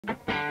Hey,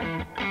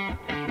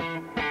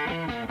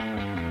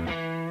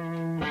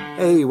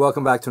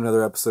 welcome back to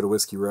another episode of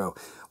Whiskey Row.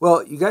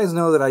 Well, you guys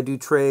know that I do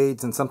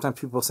trades, and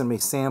sometimes people send me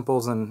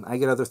samples, and I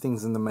get other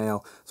things in the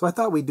mail. So I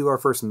thought we'd do our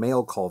first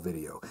mail call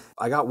video.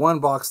 I got one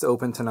box to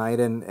open tonight,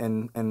 and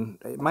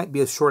it might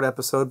be a short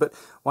episode, but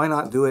why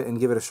not do it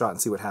and give it a shot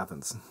and see what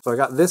happens? So I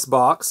got this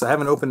box. I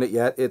haven't opened it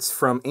yet. It's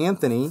from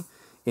Anthony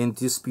in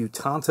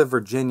Disputanta,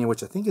 Virginia,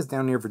 which I think is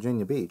down near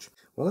Virginia Beach.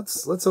 Well,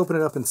 let's open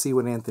it up and see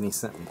what Anthony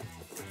sent me.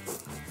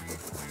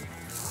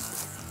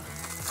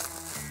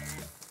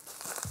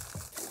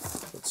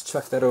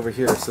 Chuck that over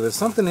here. So there's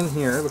something in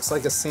here. It looks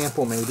like a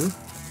sample maybe.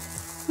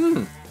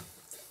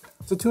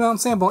 It's a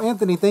 2-ounce sample.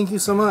 Anthony, thank you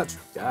so much.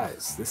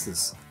 Guys,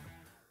 this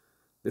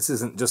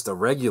isn't just a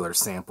regular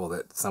sample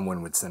that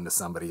someone would send to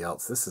somebody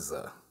else. This is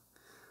a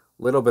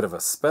little bit of a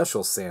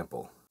special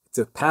sample. It's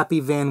a Pappy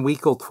Van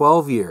Winkle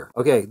 12-year.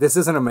 Okay, this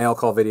isn't a mail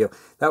call video.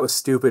 That was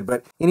stupid.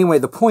 But anyway,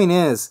 the point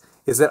is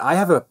that I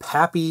have a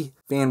Pappy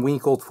Van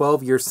Winkle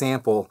 12-year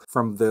sample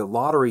from the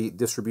lottery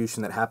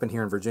distribution that happened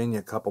here in Virginia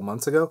a couple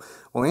months ago.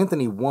 Well,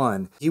 Anthony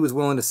won. He was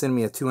willing to send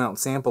me a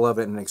 2-ounce sample of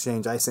it in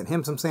exchange. I sent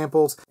him some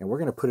samples, and we're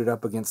going to put it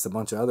up against a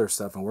bunch of other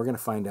stuff, and we're going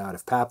to find out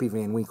if Pappy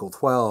Van Winkle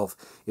 12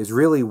 is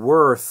really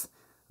worth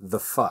the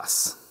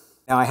fuss.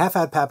 Now, I have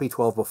had Pappy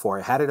 12 before.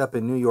 I had it up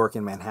in New York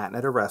in Manhattan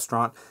at a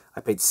restaurant.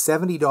 I paid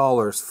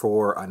 $70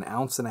 for an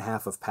ounce and a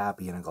half of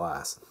Pappy in a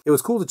glass. It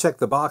was cool to check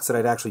the box that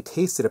I'd actually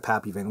tasted a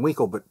Pappy Van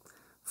Winkle, but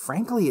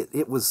frankly,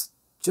 it was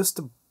just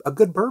a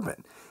good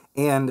bourbon.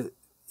 And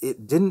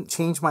it didn't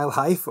change my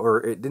life,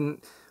 or it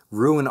didn't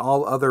ruin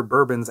all other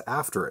bourbons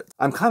after it.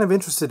 I'm kind of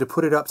interested to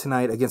put it up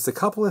tonight against a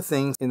couple of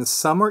things. And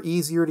some are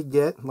easier to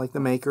get, like the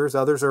makers.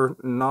 Others are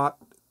not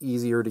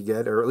easier to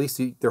get, or at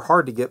least they're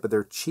hard to get, but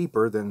they're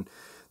cheaper than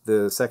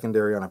the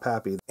secondary on a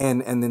Pappy.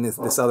 And then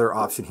this other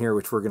option here,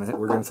 which we're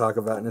gonna talk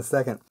about in a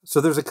second.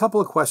 So there's a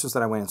couple of questions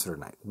that I want to answer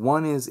tonight.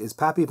 One is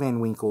Pappy Van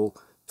Winkle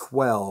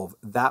 12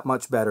 that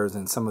much better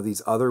than some of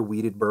these other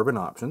wheated bourbon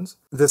options?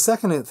 The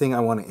second thing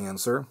I want to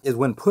answer is,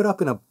 when put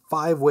up in a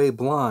 5-way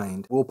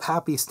blind, will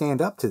Pappy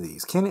stand up to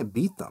these? Can it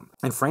beat them?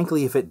 And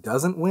frankly, if it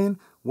doesn't win,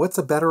 what's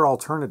a better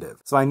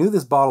alternative? So I knew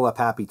this bottle of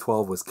Pappy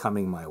 12 was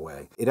coming my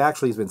way. It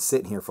actually has been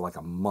sitting here for like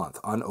a month,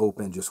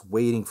 unopened, just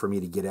waiting for me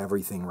to get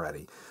everything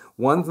ready.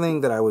 One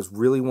thing that I was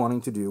really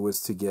wanting to do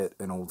was to get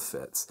an Old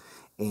Fitz.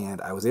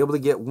 And I was able to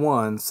get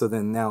one, so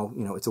then now,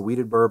 it's a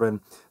wheated bourbon.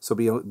 So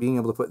being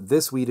able to put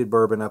this wheated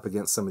bourbon up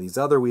against some of these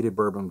other wheated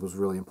bourbons was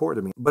really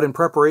important to me. But in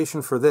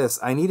preparation for this,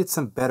 I needed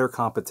some better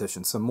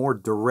competition, some more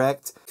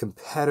direct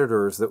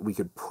competitors that we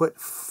could put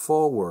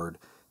forward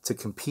to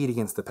compete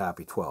against the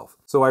Pappy 12.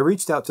 So I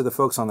reached out to the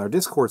folks on their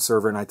Discord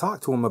server, and I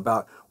talked to them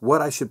about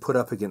what I should put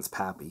up against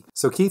Pappy.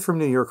 So Keith from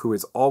New York, who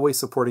is always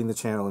supporting the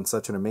channel in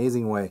such an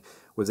amazing way,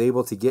 was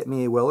able to get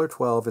me a Weller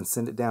 12 and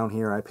send it down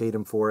here. I paid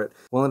him for it.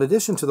 Well, in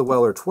addition to the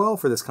Weller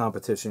 12 for this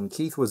competition,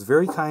 Keith was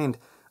very kind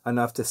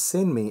enough to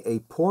send me a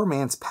poor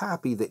man's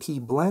Pappy that he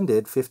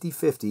blended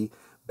 50-50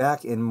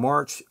 back in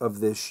March of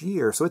this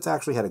year. So it's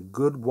actually had a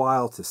good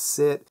while to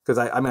sit, because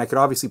I could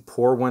obviously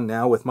pour one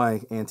now with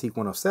my Antique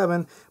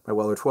 107, my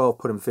Weller 12,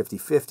 put them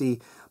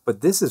 50-50,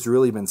 but this has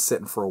really been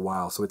sitting for a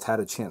while, so it's had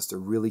a chance to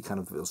really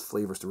those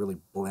flavors to really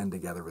blend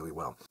together really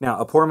well. Now,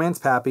 a poor man's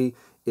Pappy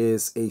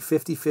is a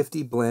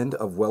 50-50 blend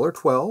of Weller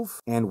 12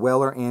 and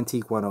Weller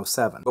Antique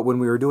 107. But when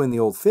we were doing the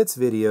Old Fitz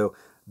video,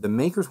 the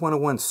Maker's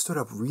 101 stood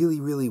up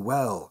really, really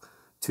well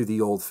to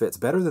the Old Fitz,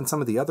 better than some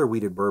of the other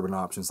wheated bourbon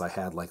options I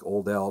had, like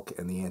Old Elk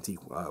and the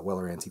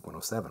Weller Antique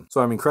 107.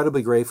 So I'm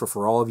incredibly grateful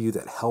for all of you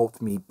that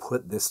helped me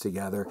put this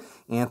together.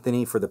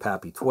 Anthony for the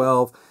Pappy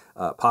 12,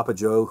 Papa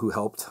Joe, who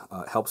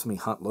helps me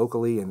hunt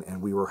locally,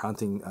 and we were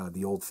hunting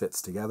the Old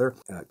Fitz together.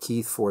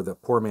 Keith for the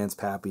Poor Man's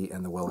Pappy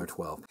and the Weller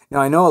 12. Now,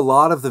 I know a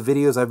lot of the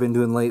videos I've been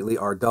doing lately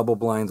are double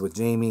blinds with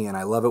Jamie, and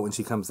I love it when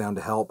she comes down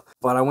to help.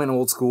 But I went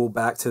old school,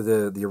 back to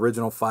the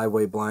original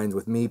 5-way blinds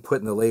with me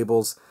putting the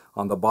labels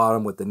on the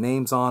bottom with the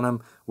names on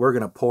them. We're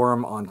going to pour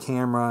them on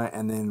camera,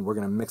 and then we're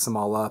going to mix them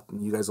all up.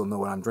 You guys will know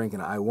what I'm drinking.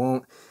 I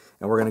won't.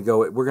 And we're going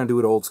to do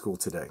it old school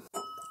today.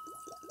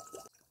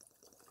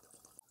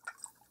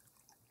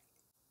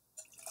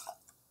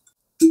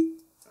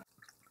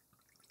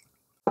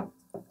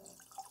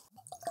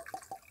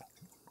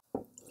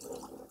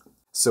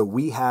 So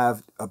we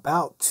have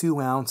about 2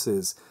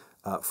 ounces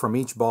from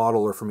each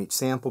bottle, or from each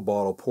sample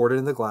bottle, poured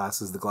into the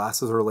glasses. The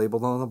glasses are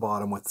labeled on the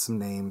bottom with some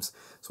names,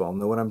 so I'll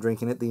know what I'm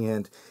drinking at the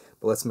end.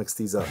 But let's mix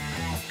these up.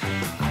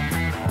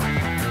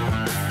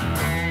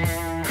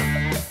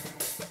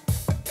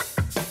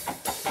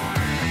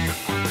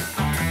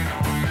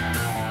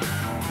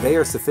 They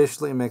are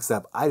sufficiently mixed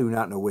up. I do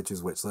not know which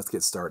is which. Let's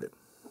get started.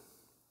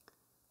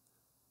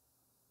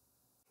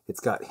 It's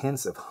got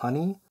hints of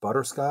honey,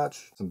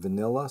 butterscotch, some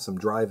vanilla, some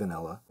dry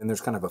vanilla, and there's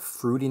kind of a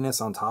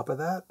fruitiness on top of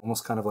that,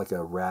 almost kind of like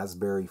a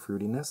raspberry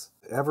fruitiness.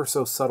 Ever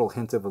so subtle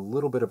hint of a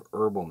little bit of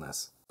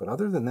herbalness. But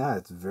other than that,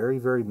 it's very,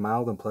 very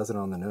mild and pleasant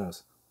on the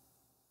nose.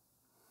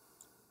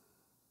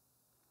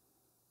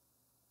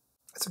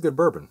 That's a good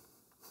bourbon.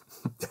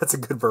 That's a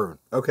good bourbon.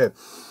 Okay,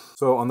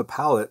 so on the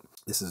palate,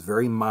 This is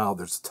very mild.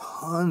 There's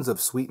tons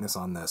of sweetness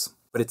on this,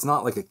 but it's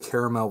not like a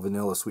caramel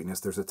vanilla sweetness.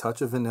 There's a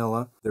touch of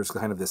vanilla. There's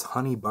kind of this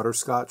honey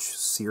butterscotch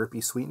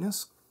syrupy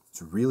sweetness.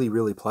 It's really,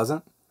 really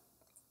pleasant.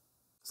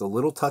 It's a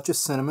little touch of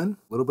cinnamon,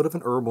 a little bit of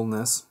an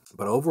herbalness,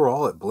 but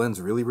overall it blends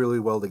really, really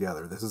well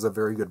together. This is a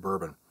very good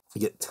bourbon.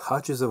 You get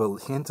touches of a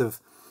hint of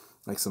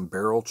like some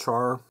barrel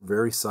char,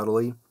 very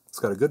subtly. It's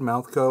got a good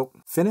mouth coat.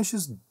 Finish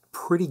is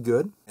pretty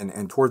good,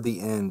 and toward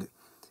the end,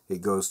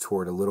 it goes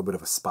toward a little bit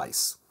of a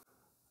spice.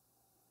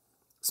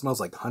 It smells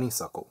like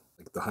honeysuckle,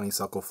 like the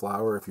honeysuckle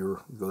flower. If you were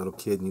a little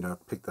kid, and,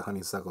 pick the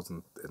honeysuckles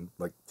and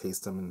like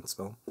taste them and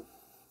smell.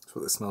 That's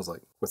what it smells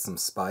like. With some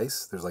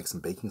spice, there's like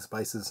some baking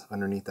spices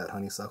underneath that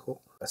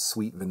honeysuckle. A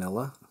sweet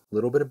vanilla, a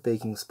little bit of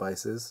baking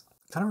spices.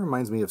 Kind of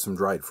reminds me of some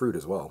dried fruit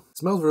as well. It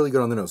smells really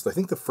good on the nose. I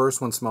think the first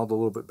one smelled a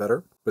little bit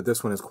better, but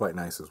this one is quite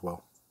nice as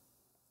well.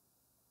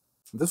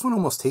 This one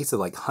almost tasted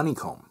like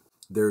honeycomb.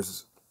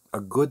 There's a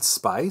good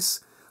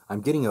spice.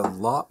 I'm getting a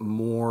lot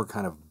more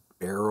kind of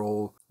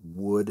barrel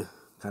wood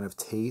kind of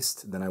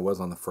taste than I was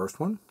on the first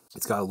one.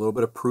 It's got a little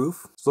bit of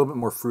proof. It's a little bit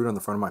more fruit on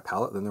the front of my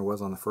palate than there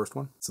was on the first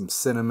one. Some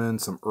cinnamon,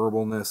 some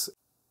herbalness.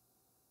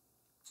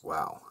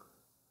 Wow.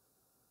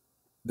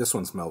 This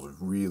one smells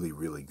really,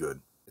 really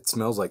good. It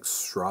smells like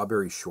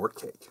strawberry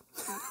shortcake.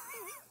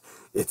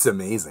 It's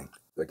amazing.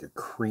 Like a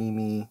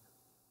creamy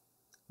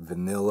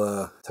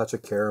vanilla, touch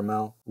of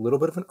caramel, a little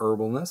bit of an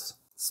herbalness.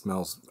 It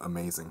smells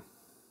amazing.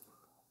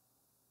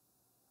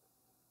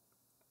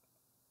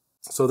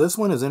 So this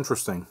one is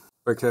interesting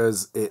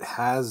because it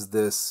has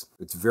this,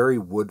 it's very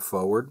wood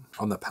forward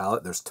on the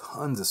palate. There's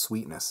tons of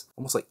sweetness,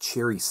 almost like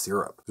cherry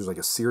syrup. There's like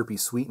a syrupy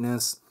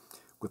sweetness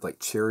with like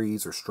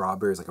cherries or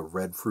strawberries, like a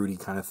red fruity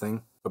kind of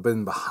thing. But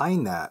then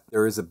behind that,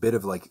 there is a bit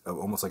of like,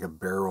 almost like a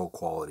barrel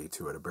quality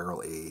to it, a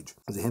barrel age.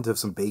 There's a hint of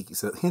some baking,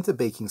 so a hint of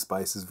baking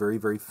spices, very,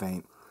 very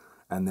faint,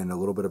 and then a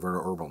little bit of an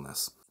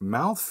herbalness.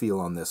 Mouthfeel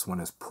on this one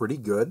is pretty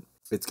good.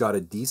 It's got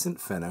a decent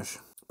finish,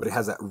 but it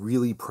has that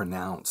really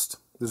pronounced,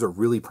 there's a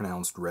really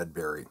pronounced red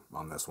berry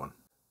on this one.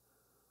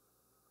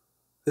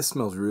 This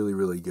smells really,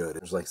 really good.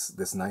 There's like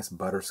this nice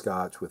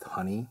butterscotch with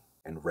honey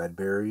and red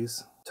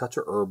berries, touch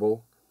of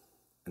herbal,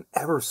 an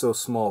ever so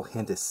small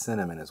hint of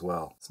cinnamon as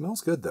well. It smells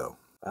good though.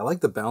 I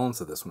like the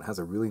balance of this one. It has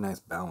a really nice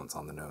balance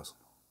on the nose.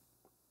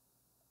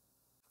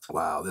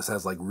 Wow, this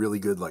has like really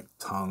good like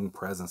tongue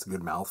presence, a good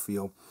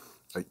mouthfeel,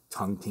 like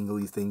tongue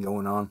tingly thing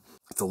going on.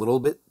 It's a little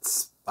bit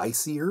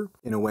spicier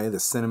in a way. The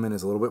cinnamon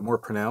is a little bit more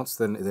pronounced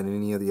than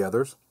any of the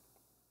others.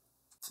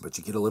 But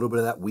you get a little bit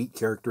of that wheat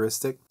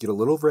characteristic. Get a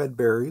little red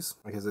berries,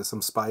 like there's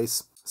some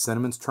spice.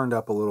 Cinnamon's turned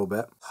up a little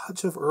bit.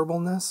 Touch of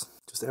herbalness,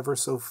 just ever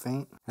so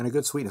faint. And a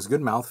good sweetness,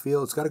 good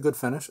mouthfeel. It's got a good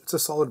finish. It's a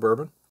solid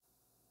bourbon.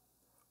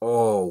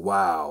 Oh,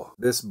 wow.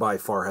 This by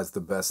far has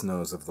the best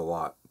nose of the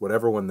lot.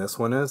 Whatever one this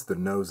one is, the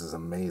nose is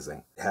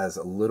amazing. It has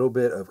a little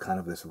bit of kind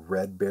of this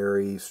red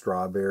berry,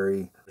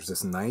 strawberry. There's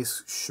this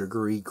nice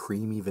sugary,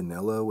 creamy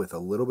vanilla with a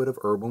little bit of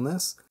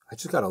herbalness. I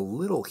just got a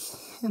little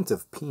hint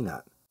of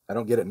peanut. I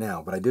don't get it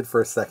now, but I did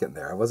for a second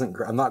there.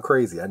 I'm not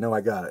crazy. I know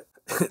I got it.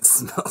 It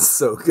smells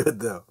so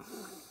good though.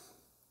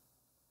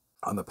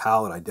 On the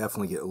palate, I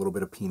definitely get a little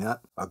bit of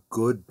peanut, a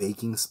good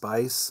baking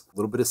spice, a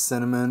little bit of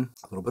cinnamon,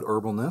 a little bit of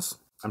herbalness.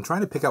 I'm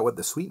trying to pick out what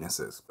the sweetness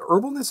is. The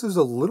herbalness is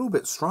a little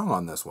bit strong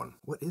on this one.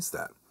 What is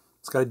that?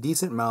 It's got a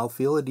decent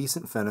mouthfeel, a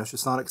decent finish.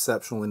 It's not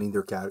exceptional in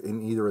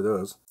either of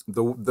those.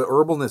 The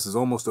herbalness is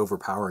almost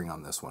overpowering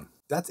on this one.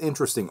 That's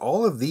interesting.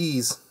 All of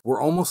these were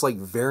almost like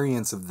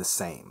variants of the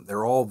same.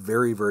 They're all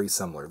very, very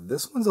similar.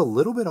 This one's a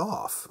little bit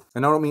off.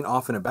 And I don't mean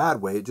off in a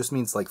bad way. It just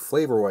means like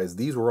flavor-wise,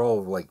 these were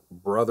all like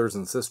brothers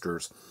and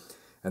sisters.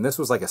 And this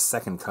was like a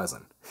second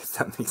cousin, if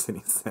that makes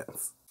any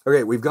sense.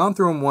 Okay, we've gone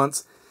through them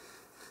once.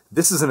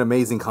 This is an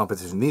amazing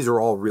competition. These are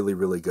all really,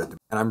 really good.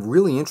 And I'm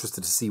really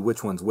interested to see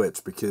which one's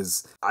which,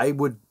 because I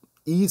would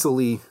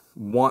easily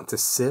want to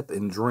sip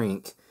and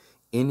drink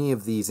any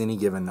of these any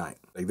given night.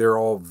 Like they're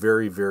all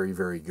very, very,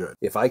 very good.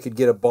 If I could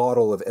get a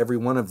bottle of every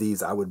one of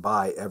these, I would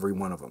buy every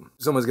one of them.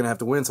 Someone's going to have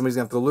to win. Somebody's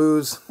going to have to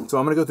lose. So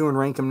I'm going to go through and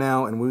rank them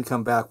now. And when we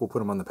come back, we'll put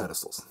them on the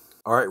pedestals.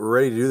 All right, we're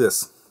ready to do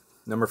this.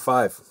 Number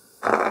 5.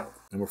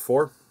 Number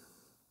 4.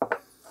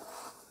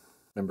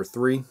 Number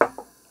 3.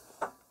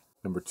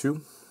 Number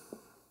 2.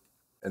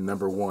 And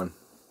number 1.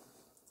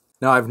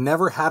 Now, I've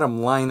never had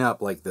them line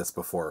up like this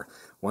before.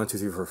 1, 2,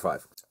 3, 4,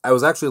 5. I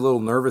was actually a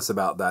little nervous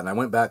about that, and I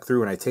went back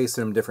through and I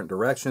tasted them different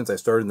directions. I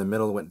started in the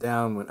middle, went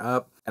down, went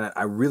up, and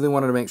I really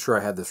wanted to make sure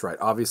I had this right.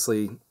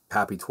 Obviously,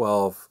 Pappy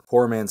 12,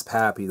 Poor Man's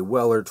Pappy, the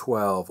Weller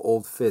 12,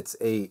 Old Fitz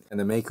 8, and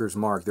the Maker's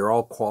Mark. They're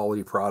all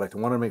quality product. I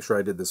wanted to make sure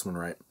I did this one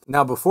right.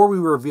 Now, before we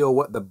reveal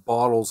what the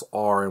bottles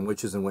are and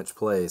which is in which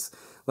place,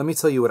 let me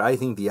tell you what I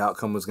think the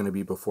outcome was going to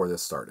be before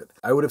this started.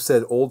 I would have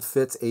said Old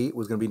Fitz 8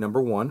 was going to be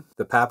number 1.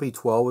 The Pappy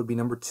 12 would be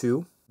number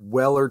 2.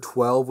 Weller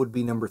 12 would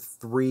be number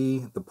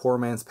 3. The Poor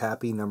Man's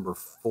Pappy number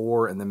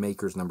 4. And the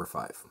Maker's number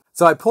 5.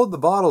 So I pulled the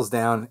bottles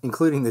down,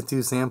 including the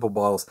 2 sample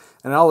bottles.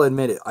 And I'll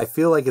admit it, I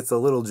feel like it's a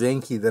little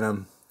janky that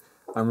I'm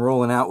I'm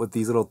rolling out with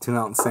these little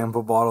 2-ounce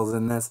sample bottles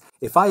in this.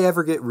 If I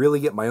ever really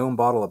get my own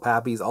bottle of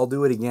Pappy's, I'll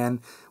do it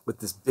again with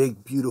this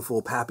big,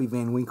 beautiful Pappy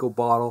Van Winkle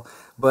bottle.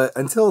 But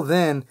until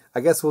then,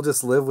 I guess we'll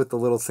just live with the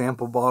little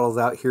sample bottles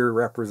out here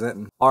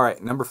representing. All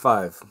right, number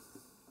 5.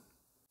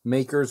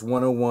 Makers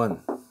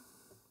 101.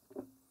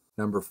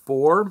 Number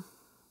 4.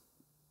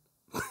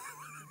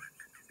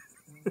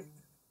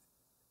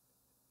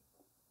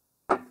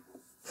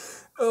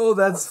 Oh,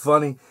 that's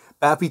funny.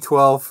 Pappy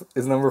 12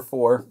 is number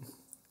 4.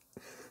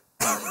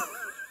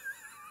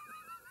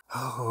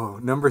 Oh,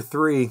 number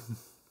 3,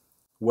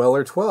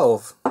 Weller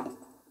 12.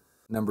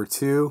 Number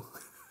 2,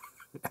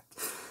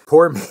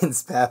 Poor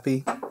Man's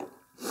Pappy.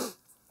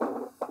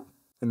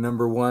 And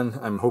number 1,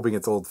 I'm hoping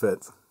it's Old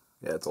Fitz.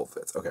 Yeah, it's Old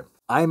Fitz. Okay.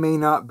 I may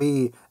not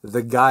be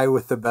the guy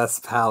with the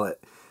best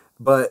palate,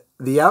 but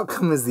the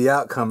outcome is the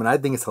outcome, and I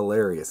think it's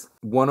hilarious.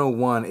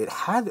 101, it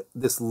had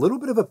this little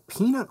bit of a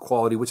peanut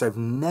quality, which I've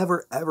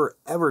never, ever,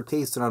 ever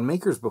tasted on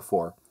Makers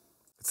before.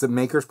 It's a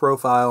Makers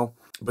profile,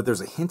 but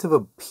there's a hint of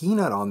a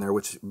peanut on there,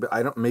 which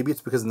I don't, maybe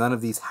it's because none of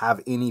these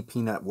have any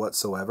peanut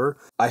whatsoever.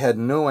 I had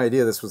no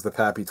idea this was the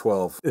Pappy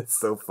 12. It's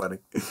so funny.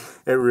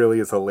 It really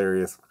is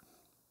hilarious.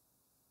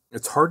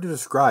 It's hard to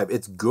describe.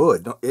 It's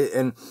good.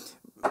 And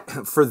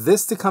for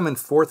this to come in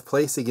 4th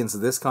place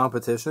against this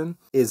competition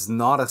is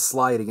not a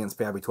slight against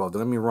Pappy 12.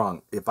 Don't get me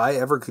wrong. If I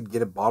ever could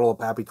get a bottle of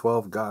Pappy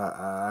 12,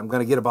 I'm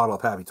going to get a bottle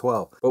of Pappy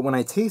 12. But when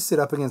I taste it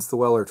up against the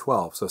Weller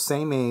 12, so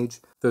same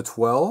age, the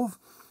 12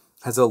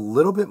 has a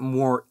little bit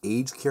more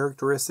age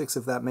characteristics,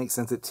 if that makes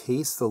sense. It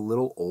tastes a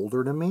little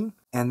older to me.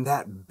 And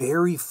that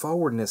berry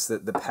forwardness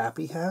that the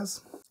Pappy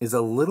has is a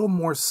little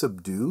more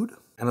subdued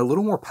and a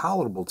little more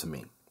palatable to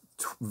me.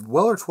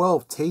 Weller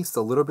 12 tastes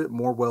a little bit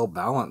more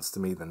well-balanced to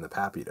me than the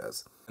Pappy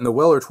does. And the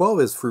Weller 12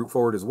 is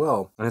fruit-forward as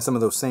well, and has some of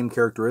those same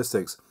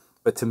characteristics,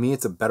 but to me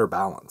it's a better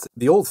balance.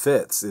 The Old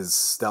Fitz is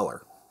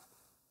stellar.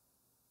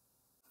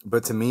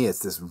 But to me, it's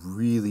this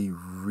really,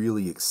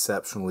 really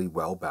exceptionally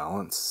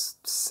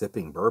well-balanced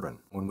sipping bourbon.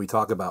 When we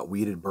talk about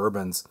weeded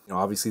bourbons, you know,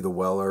 obviously the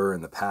Weller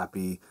and the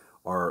Pappy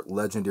are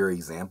legendary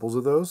examples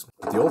of those.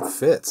 But the Old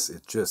Fitz,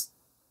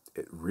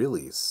 it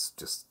really is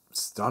just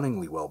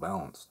stunningly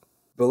well-balanced.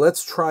 But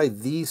let's try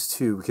these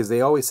two, because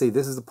they always say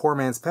this is the poor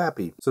man's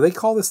Pappy. So they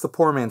call this the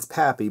poor man's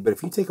Pappy, but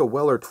if you take a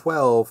Weller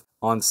 12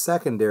 on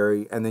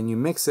secondary, and then you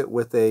mix it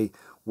with a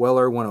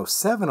Weller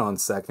 107 on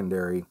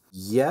secondary,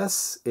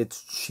 yes,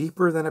 it's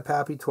cheaper than a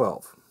Pappy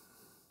 12.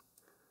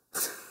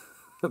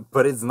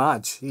 But it's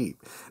not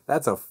cheap.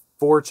 That's a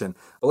fortune.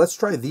 But let's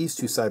try these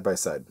two side by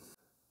side.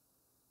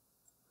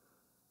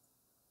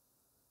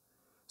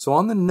 So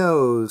on the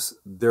nose,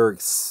 they're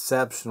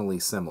exceptionally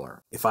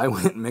similar. If I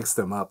went and mixed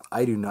them up,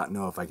 I do not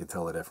know if I could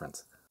tell the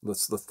difference.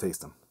 Let's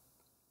taste them.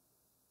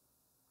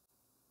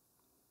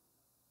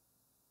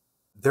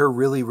 They're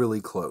really, really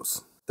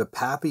close. The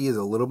Pappy is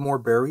a little more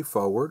berry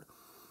forward,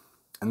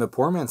 and the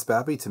poor man's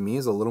Pappy to me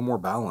is a little more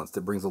balanced.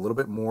 It brings a little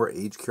bit more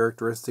age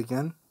characteristic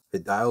in.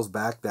 It dials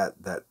back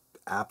that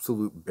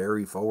absolute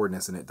berry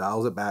forwardness, and it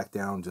dials it back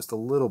down just a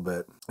little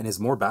bit and is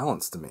more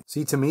balanced to me.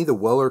 See, to me, the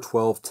Weller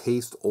 12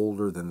 tastes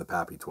older than the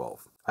Pappy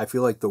 12. I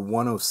feel like the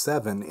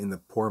 107 in the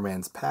poor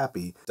man's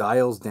Pappy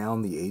dials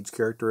down the age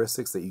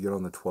characteristics that you get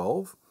on the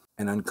 12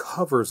 and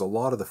uncovers a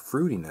lot of the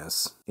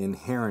fruitiness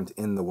inherent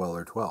in the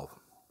Weller 12.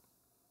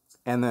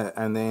 And the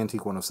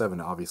Antique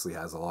 107 obviously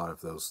has a lot of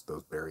those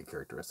berry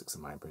characteristics,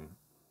 in my opinion.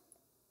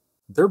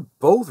 They're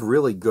both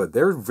really good.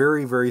 They're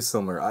very, very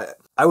similar.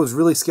 I was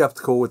really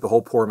skeptical with the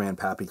whole poor man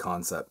Pappy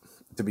concept,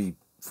 to be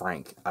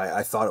frank.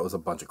 I thought it was a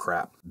bunch of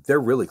crap. They're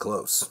really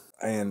close,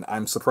 and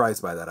I'm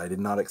surprised by that. I did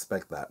not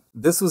expect that.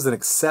 This was an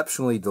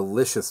exceptionally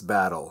delicious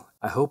battle.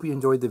 I hope you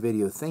enjoyed the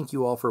video. Thank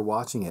you all for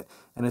watching it,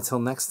 and until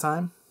next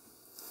time,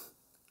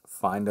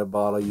 find a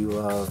bottle you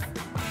love.